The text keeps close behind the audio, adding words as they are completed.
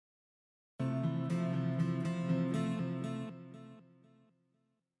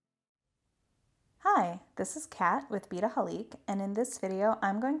Hi, this is Kat with Beadaholique, and in this video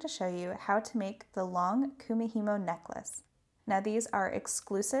I'm going to show you how to make the long Kumihimo necklace. Now these are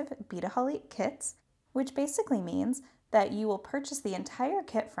exclusive Beadaholique kits, which basically means that you will purchase the entire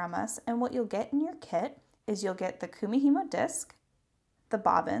kit from us, and what you'll get in your kit is you'll get the Kumihimo disc, the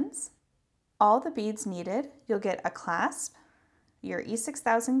bobbins, all the beads needed, you'll get a clasp, your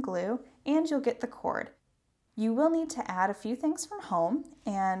E6000 glue, and you'll get the cord. You will need to add a few things from home,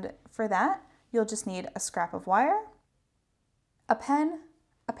 and for that you'll just need a scrap of wire, a pen,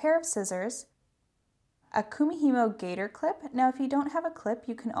 a pair of scissors, a Kumihimo gator clip. Now if you don't have a clip,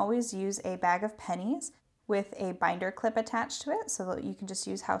 you can always use a bag of pennies with a binder clip attached to it so that you can just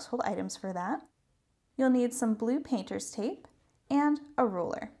use household items for that. You'll need some blue painter's tape and a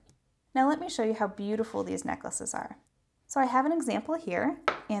ruler. Now let me show you how beautiful these necklaces are. So I have an example here,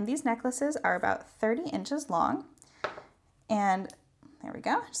 and these necklaces are about 30 inches long, and there we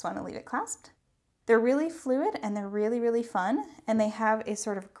go, I just want to leave it clasped. They're really fluid and they're really fun, and they have a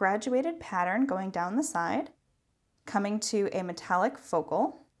sort of graduated pattern going down the side, coming to a metallic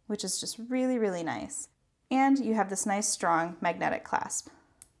focal, which is just really nice. And you have this nice strong magnetic clasp.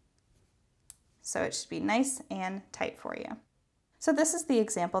 So it should be nice and tight for you. So this is the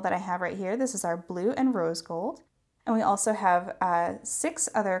example that I have right here. This is our blue and rose gold. And we also have 6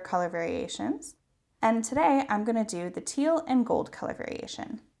 other color variations. And today I'm going to do the teal and gold color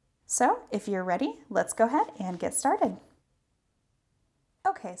variation. So if you're ready, let's go ahead and get started.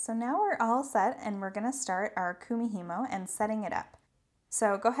 Okay, so now we're all set and we're going to start our Kumihimo and setting it up.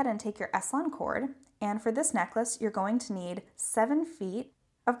 So go ahead and take your S-Lon cord, and for this necklace you're going to need 7 feet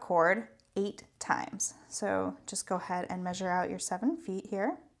of cord 8 times. So just go ahead and measure out your 7 feet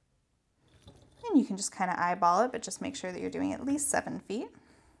here. And you can just kind of eyeball it, but just make sure that you're doing at least 7 feet.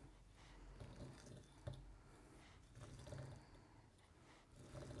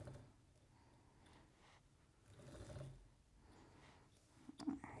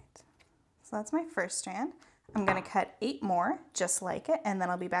 So that's my first strand. I'm going to cut 8 more just like it, and then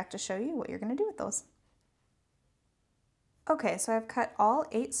I'll be back to show you what you're going to do with those. Okay, so I've cut all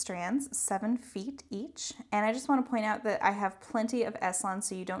 8 strands, 7 feet each, and I just want to point out that I have plenty of S-Lon,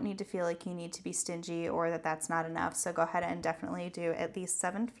 so you don't need to feel like you need to be stingy or that that's not enough, so go ahead and definitely do at least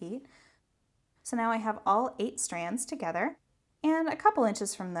 7 feet. So now I have all 8 strands together, and a couple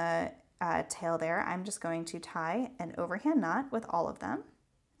inches from the tail there, I'm just going to tie an overhand knot with all of them.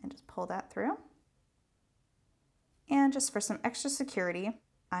 And just pull that through. And just for some extra security,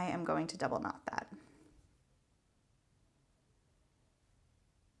 I am going to double knot that.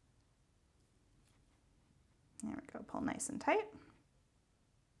 There we go, pull nice and tight.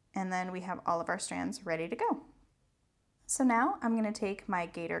 And then we have all of our strands ready to go. So now I'm going to take my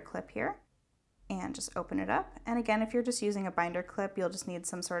gator clip here and just open it up. And again, if you're just using a binder clip, you'll just need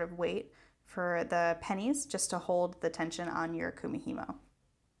some sort of weight for the pennies just to hold the tension on your Kumihimo.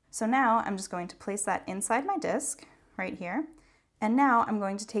 So now I'm just going to place that inside my disc right here. And now I'm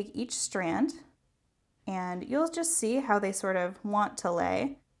going to take each strand, and you'll just see how they sort of want to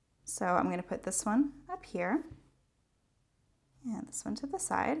lay. So I'm going to put this one up here and this one to the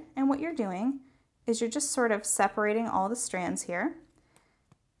side. And what you're doing is you're just sort of separating all the strands here.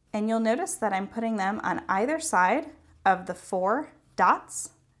 And you'll notice that I'm putting them on either side of the 4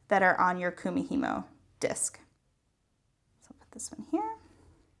 dots that are on your Kumihimo disc. So I'll put this one here.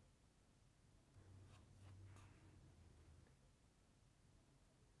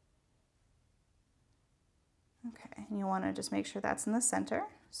 Okay, and you want to just make sure that's in the center.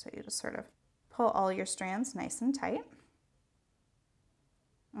 So you just sort of pull all your strands nice and tight.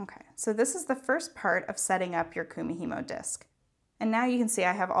 Okay, so this is the first part of setting up your Kumihimo disc. And now you can see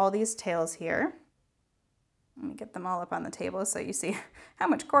I have all these tails here. Let me get them all up on the table so you see how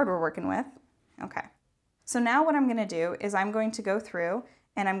much cord we're working with. Okay, so now what I'm going to do is I'm going to go through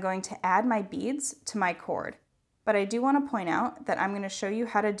and I'm going to add my beads to my cord. But I do want to point out that I'm going to show you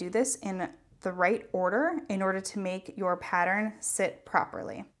how to do this in the right order in order to make your pattern sit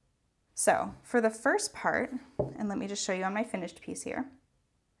properly. So for the first part, and let me just show you on my finished piece here.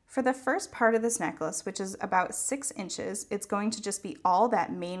 For the first part of this necklace, which is about 6 inches, it's going to just be all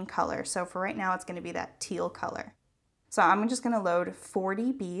that main color. So for right now, it's going to be that teal color. So I'm just going to load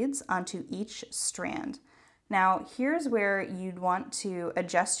 40 beads onto each strand. Now here's where you'd want to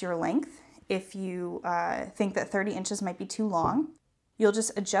adjust your length if you think that 30 inches might be too long. You'll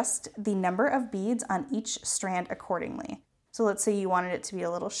just adjust the number of beads on each strand accordingly. So let's say you wanted it to be a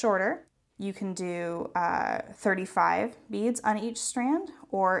little shorter. You can do 35 beads on each strand,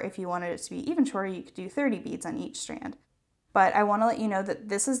 or if you wanted it to be even shorter, you could do 30 beads on each strand. But I want to let you know that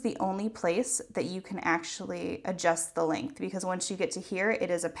this is the only place that you can actually adjust the length, because once you get to here, it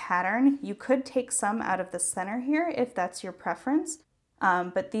is a pattern. You could take some out of the center here if that's your preference.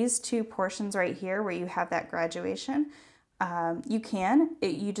 But these two portions right here where you have that graduation,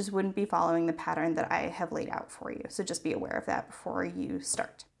 you just wouldn't be following the pattern that I have laid out for you. So just be aware of that before you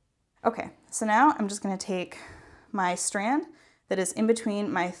start. Okay, so now I'm just going to take my strand that is in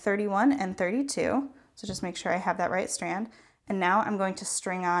between my 31 and 32. So just make sure I have that right strand. And now I'm going to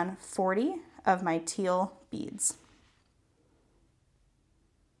string on 40 of my teal beads.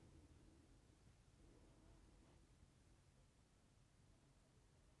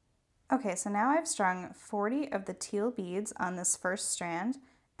 Okay, so now I've strung 40 of the teal beads on this first strand,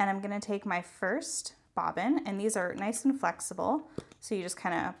 and I'm going to take my first bobbin, and these are nice and flexible, so you just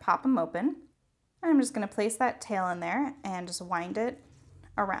kind of pop them open. And I'm just going to place that tail in there and just wind it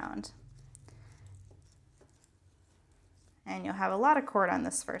around. And you'll have a lot of cord on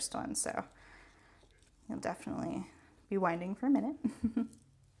this first one, so you'll definitely be winding for a minute.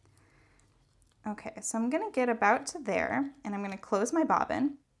 Okay, so I'm going to get about to there, and I'm going to close my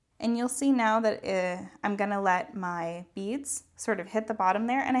bobbin. And you'll see now that I'm going to let my beads sort of hit the bottom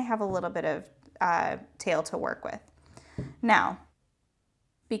there, and I have a little bit of tail to work with. Now,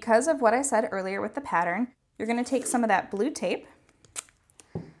 because of what I said earlier with the pattern, you're going to take some of that blue tape,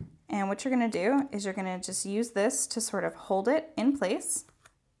 and what you're going to do is you're going to just use this to sort of hold it in place.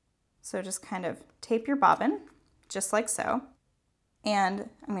 So just kind of tape your bobbin, just like so. And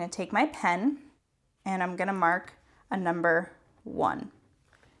I'm going to take my pen, and I'm going to mark a number 1.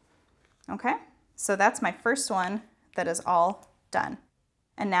 Okay, so that's my first one that is all done.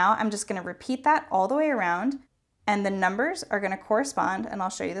 And now I'm just going to repeat that all the way around, and the numbers are going to correspond, and I'll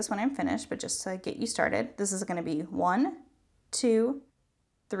show you this when I'm finished, but just to get you started, this is going to be 1, 2,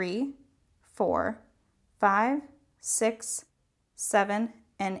 3, 4, 5, 6, 7,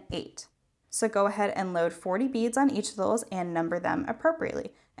 and 8. So go ahead and load 40 beads on each of those and number them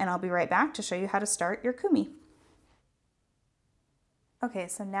appropriately. And I'll be right back to show you how to start your kumi. Okay,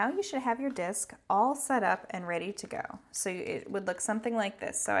 so now you should have your disc all set up and ready to go. So it would look something like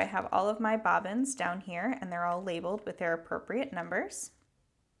this. So I have all of my bobbins down here, and they're all labeled with their appropriate numbers.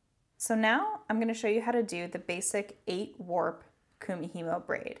 So now I'm going to show you how to do the basic 8 warp Kumihimo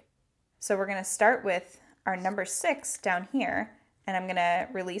braid. So we're going to start with our number 6 down here, and I'm going to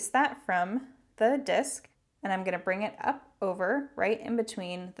release that from the disc, and I'm going to bring it up over right in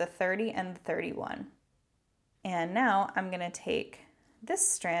between the 30 and the 31. And now I'm going to take this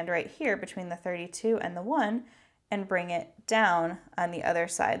strand right here between the 32 and the 1 and bring it down on the other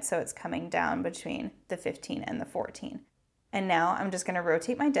side, so it's coming down between the 15 and the 14. And now I'm just going to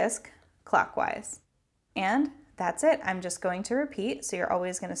rotate my disc clockwise. And that's it. I'm just going to repeat. So you're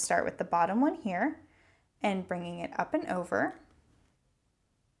always going to start with the bottom one here and bringing it up and over,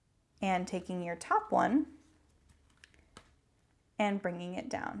 and taking your top one and bringing it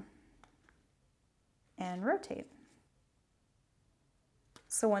down and rotate.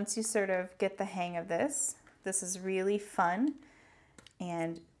 So once you sort of get the hang of this, this is really fun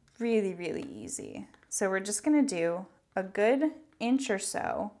and really, really easy. So we're just going to do a good inch or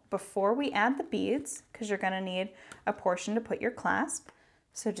so before we add the beads, because you're going to need a portion to put your clasp.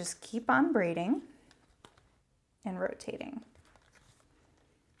 So just keep on braiding and rotating.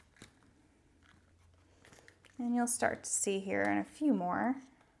 And you'll start to see here in a few more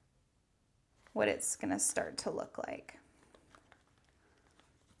what it's going to start to look like.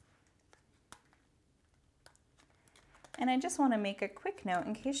 And I just want to make a quick note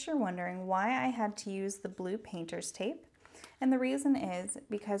in case you're wondering why I had to use the blue painter's tape. And the reason is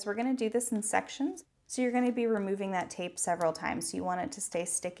because we're going to do this in sections, so you're going to be removing that tape several times. So you want it to stay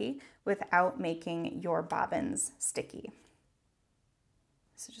sticky without making your bobbins sticky.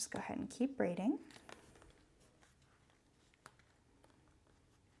 So just go ahead and keep braiding.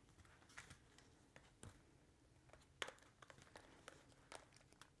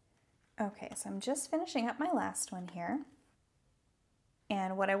 Okay, so I'm just finishing up my last one here.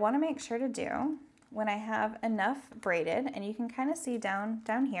 And what I want to make sure to do when I have enough braided, and you can kind of see down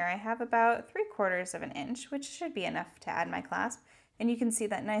here, I have about 3/4 of an inch, which should be enough to add my clasp. And you can see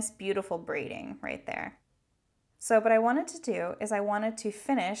that nice, beautiful braiding right there. So what I wanted to do is I wanted to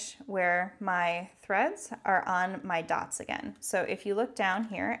finish where my threads are on my dots again. So if you look down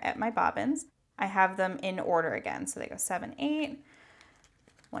here at my bobbins, I have them in order again. So they go 7, 8,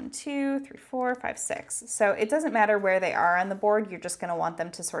 1, 2, 3, 4, 5, 6. So it doesn't matter where they are on the board, you're just going to want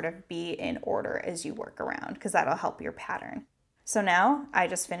them to sort of be in order as you work around, because that'll help your pattern. So now I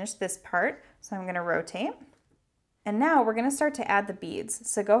just finished this part, so I'm going to rotate. And now we're going to start to add the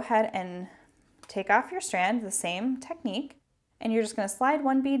beads. So go ahead and take off your strand, the same technique, And you're just going to slide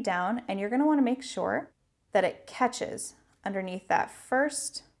one bead down, and you're going to want to make sure that it catches underneath that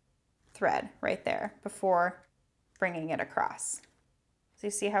first thread right there before bringing it across. So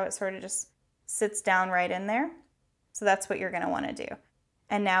you see how it sort of just sits down right in there? So that's what you're going to want to do.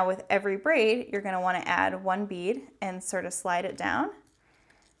 And now with every braid, you're going to want to add one bead and sort of slide it down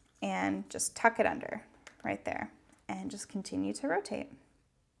and just tuck it under right there and just continue to rotate.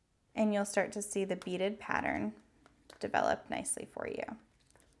 And you'll start to see the beaded pattern develop nicely for you.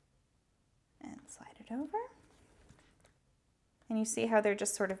 And slide it over. And you see how they're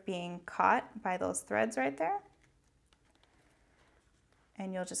just sort of being caught by those threads right there?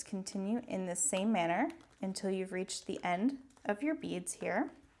 And you'll just continue in this same manner until you've reached the end of your beads here.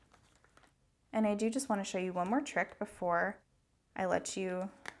 And I do just want to show you one more trick before I let you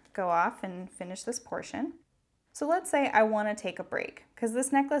go off and finish this portion. So let's say I want to take a break, because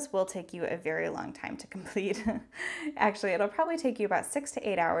this necklace will take you a very long time to complete. Actually, it'll probably take you about 6 to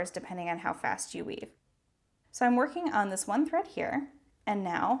 8 hours depending on how fast you weave. So I'm working on this one thread here, and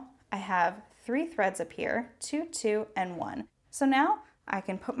now I have 3 threads up here, 2, 2, and 1. So now I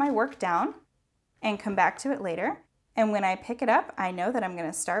can put my work down and come back to it later. And when I pick it up, I know that I'm going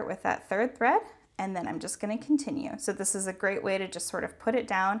to start with that 3rd thread, and then I'm just going to continue. So this is a great way to just sort of put it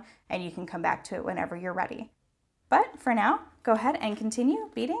down, and you can come back to it whenever you're ready. But for now, go ahead and continue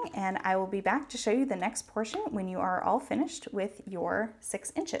beading, and I will be back to show you the next portion when you are all finished with your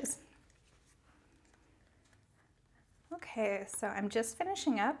 6 inches. Okay, so I'm just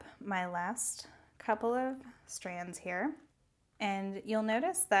finishing up my last couple of strands here, and you'll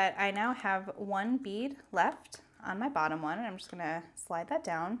notice that I now have 1 bead left on my bottom one, and I'm just going to slide that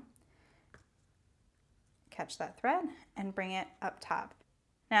down, catch that thread, and bring it up top.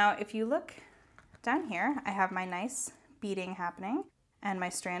 Now, if you look down here, I have my nice beading happening and my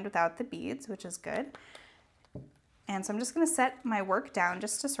strand without the beads, which is good. And so I'm just going to set my work down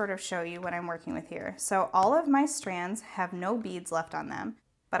just to sort of show you what I'm working with here. So all of my strands have no beads left on them,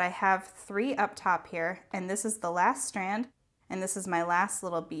 but I have 3 up top here, and this is the last strand, and this is my last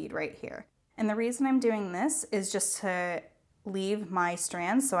little bead right here. And the reason I'm doing this is just to leave my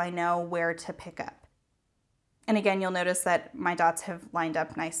strands so I know where to pick up. And again, you'll notice that my dots have lined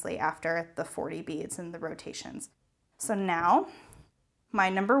up nicely after the 40 beads and the rotations. So now my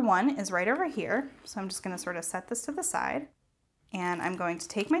number 1 is right over here. So I'm just going to sort of set this to the side, and I'm going to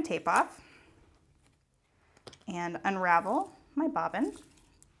take my tape off and unravel my bobbin.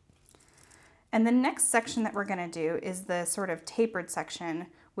 And the next section that we're going to do is the sort of tapered section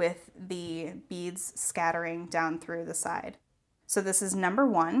with the beads scattering down through the side. So this is number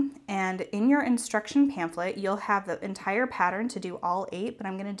 1, and in your instruction pamphlet, you'll have the entire pattern to do all 8, but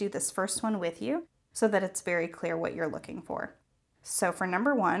I'm going to do this first one with you so that it's very clear what you're looking for. So for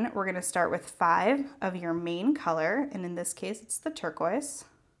number 1, we're going to start with 5 of your main color, and in this case, it's the turquoise.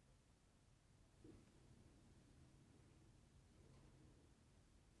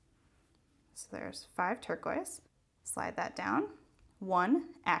 So there's 5 turquoise. Slide that down. 1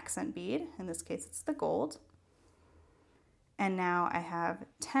 accent bead, in this case, it's the gold. And now I have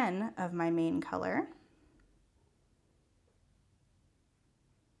 10 of my main color.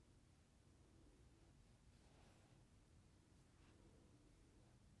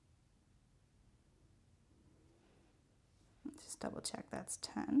 Just double check that's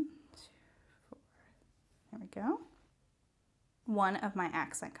 10. 2, 4. There we go. 1 of my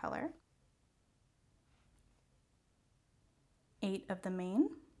accent color. 8 of the main.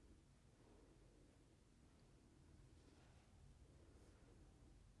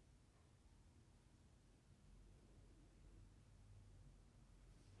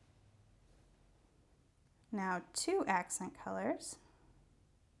 Now 2 accent colors,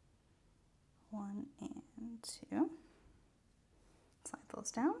 1 and 2, slide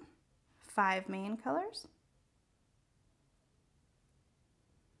those down, 5 main colors,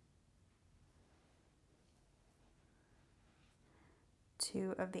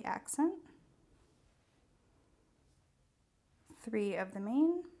 2 of the accent, 3 of the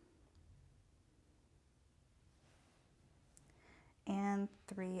main, and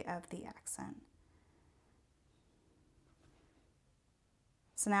 3 of the accent.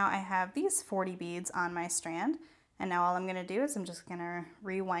 So now I have these 40 beads on my strand, and now all I'm going to do is I'm just going to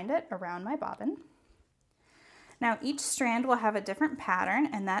rewind it around my bobbin. Now each strand will have a different pattern,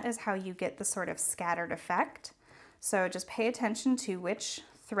 and that is how you get the sort of scattered effect. So just pay attention to which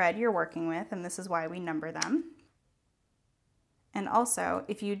thread you're working with, and this is why we number them. And also,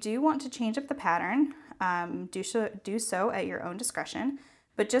 if you do want to change up the pattern, do so at your own discretion.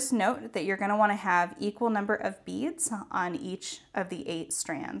 But just note that you're going to want to have equal number of beads on each of the 8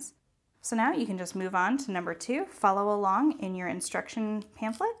 strands. So now you can just move on to number 2, follow along in your instruction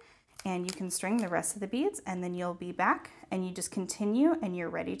pamphlet, and you can string the rest of the beads, and then you'll be back and you just continue and you're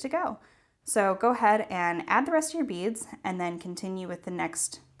ready to go. So go ahead and add the rest of your beads and then continue with the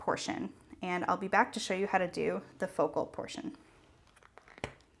next portion. And I'll be back to show you how to do the focal portion.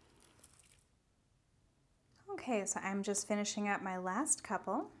 Okay, so I'm just finishing up my last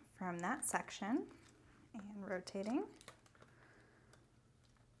couple from that section and rotating.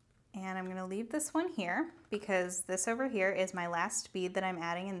 And I'm going to leave this one here because this over here is my last bead that I'm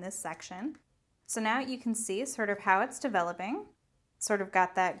adding in this section. So now you can see sort of how it's developing. Sort of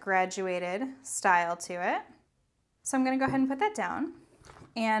got that graduated style to it. So I'm going to go ahead and put that down.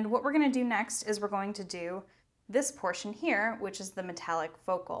 And what we're going to do next is we're going to do this portion here, which is the metallic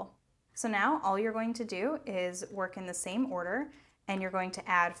focal. So now all you're going to do is work in the same order, and you're going to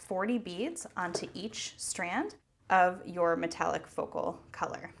add 40 beads onto each strand of your metallic focal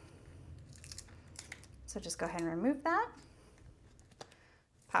color. So just go ahead and remove that.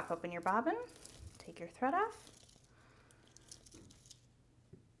 Pop open your bobbin, take your thread off,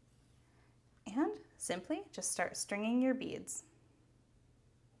 and simply just start stringing your beads.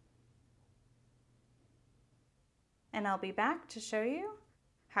 And I'll be back to show you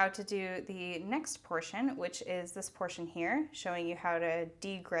how to do the next portion, which is this portion here, showing you how to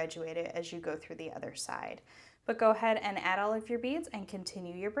degraduate it as you go through the other side. But go ahead and add all of your beads and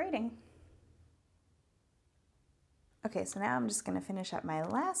continue your braiding. Okay, so now I'm just going to finish up my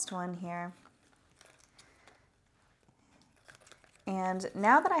last one here. And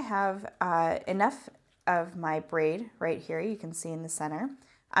now that I have enough of my braid right here, you can see in the center,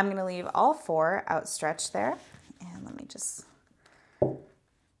 I'm going to leave all 4 outstretched there. And let me just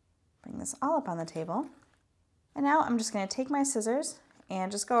bring this all up on the table. And now I'm just going to take my scissors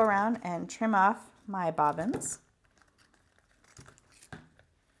and just go around and trim off my bobbins.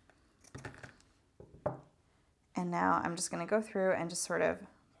 And now I'm just going to go through and just sort of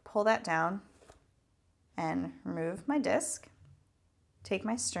pull that down and remove my disc. Take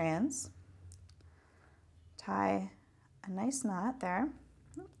my strands, tie a nice knot there.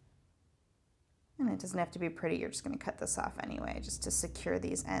 And it doesn't have to be pretty, you're just going to cut this off anyway, just to secure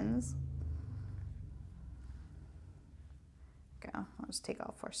these ends. Go. I'll just take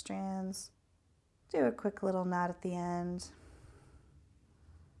all 4 strands, do a quick little knot at the end.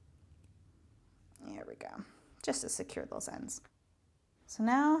 There we go, just to secure those ends. So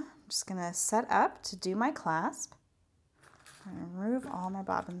now I'm just going to set up to do my clasp. I'm going to remove all my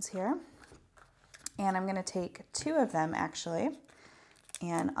bobbins here. And I'm going to take 2 of them actually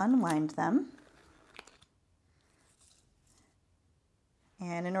and unwind them.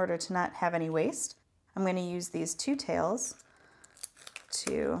 And in order to not have any waste, I'm going to use these 2 tails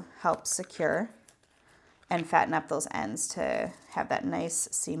to help secure and fatten up those ends to have that nice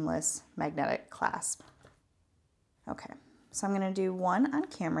seamless magnetic clasp. Okay, so I'm going to do one on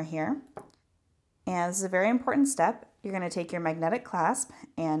camera here. And this is a very important step. You're going to take your magnetic clasp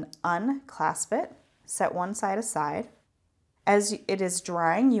and unclasp it, set one side aside. As it is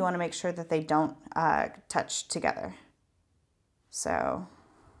drying, you want to make sure that they don't touch together. So,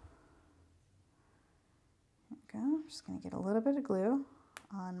 there we go. I'm just going to get a little bit of glue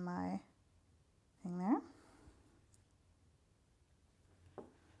on my thing there.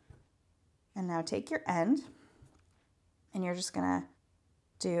 And now take your end, and you're just going to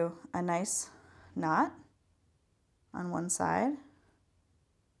do a nice knot on one side.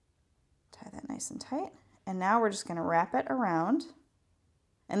 Tie that nice and tight. And now we're just going to wrap it around.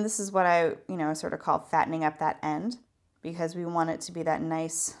 And this is what I, sort of call fattening up that end, because we want it to be that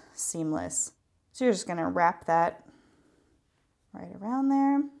nice seamless. So you're just going to wrap that right around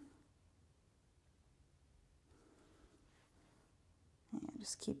there. And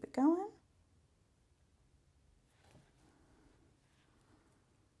just keep it going.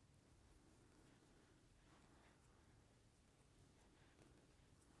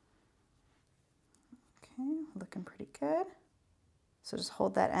 Okay, looking pretty good. So just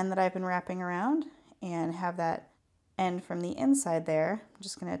hold that end that I've been wrapping around and have that end from the inside there. I'm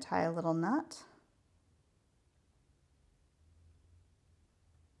just going to tie a little knot.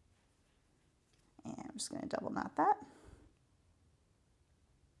 And I'm just going to double knot that.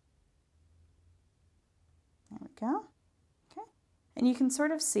 There we go. Okay. And you can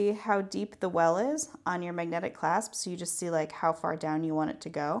sort of see how deep the well is on your magnetic clasp, so you just see like how far down you want it to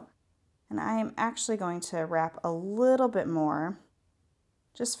go. And I am actually going to wrap a little bit more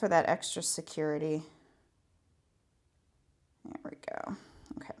just for that extra security. There we go.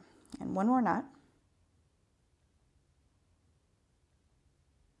 Okay, and one more knot.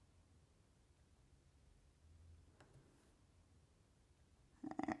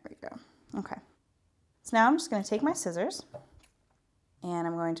 There we go. So now I'm just going to take my scissors and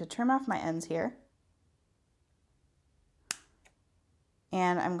I'm going to trim off my ends here.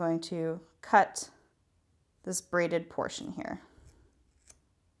 And I'm going to cut this braided portion here.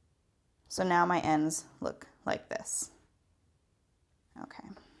 So now my ends look like this. Okay,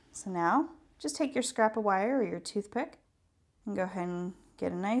 so now just take your scrap of wire or your toothpick and go ahead and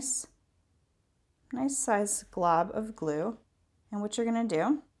get a nice size glob of glue. And what you're gonna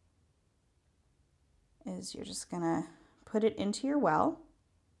do is you're just gonna put it into your well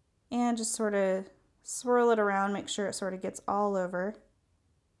and just sort of swirl it around, make sure it sort of gets all over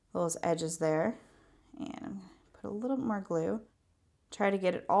those edges there. And I'm gonna put a little bit more glue. Try to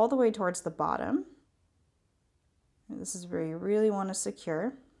get it all the way towards the bottom. This is where you really want to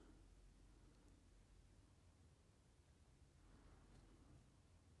secure.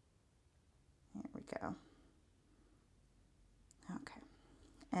 There we go. Okay.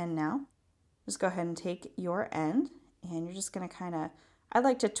 And now just go ahead and take your end and you're just going to kind of, I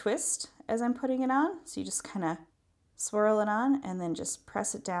like to twist as I'm putting it on. So you just kind of swirl it on and then just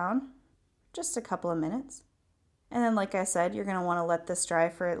press it down just a couple of minutes. And then, like I said, you're going to want to let this dry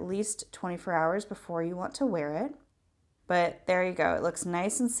for at least 24 hours before you want to wear it. But there you go. It looks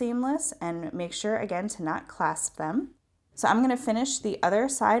nice and seamless, and make sure, again, to not clasp them. So I'm going to finish the other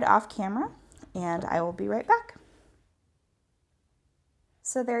side off camera, and I will be right back.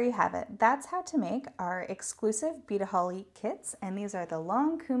 So there you have it. That's how to make our exclusive Beadaholique kits, and these are the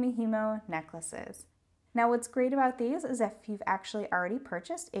long Kumihimo necklaces. Now, what's great about these is if you've actually already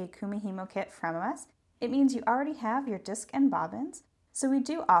purchased a Kumihimo kit from us, it means you already have your disc and bobbins, so we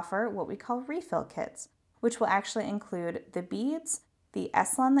do offer what we call refill kits, which will actually include the beads, the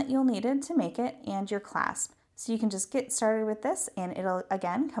S-line that you'll need to make it, and your clasp. So you can just get started with this, and it'll,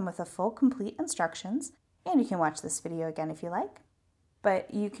 again, come with a full, complete instructions, and you can watch this video again if you like.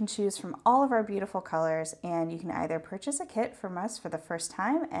 But you can choose from all of our beautiful colors, and you can either purchase a kit from us for the first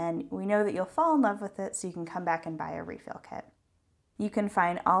time, and we know that you'll fall in love with it, so you can come back and buy a refill kit. You can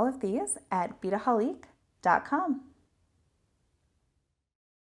find all of these at Beadaholique.com.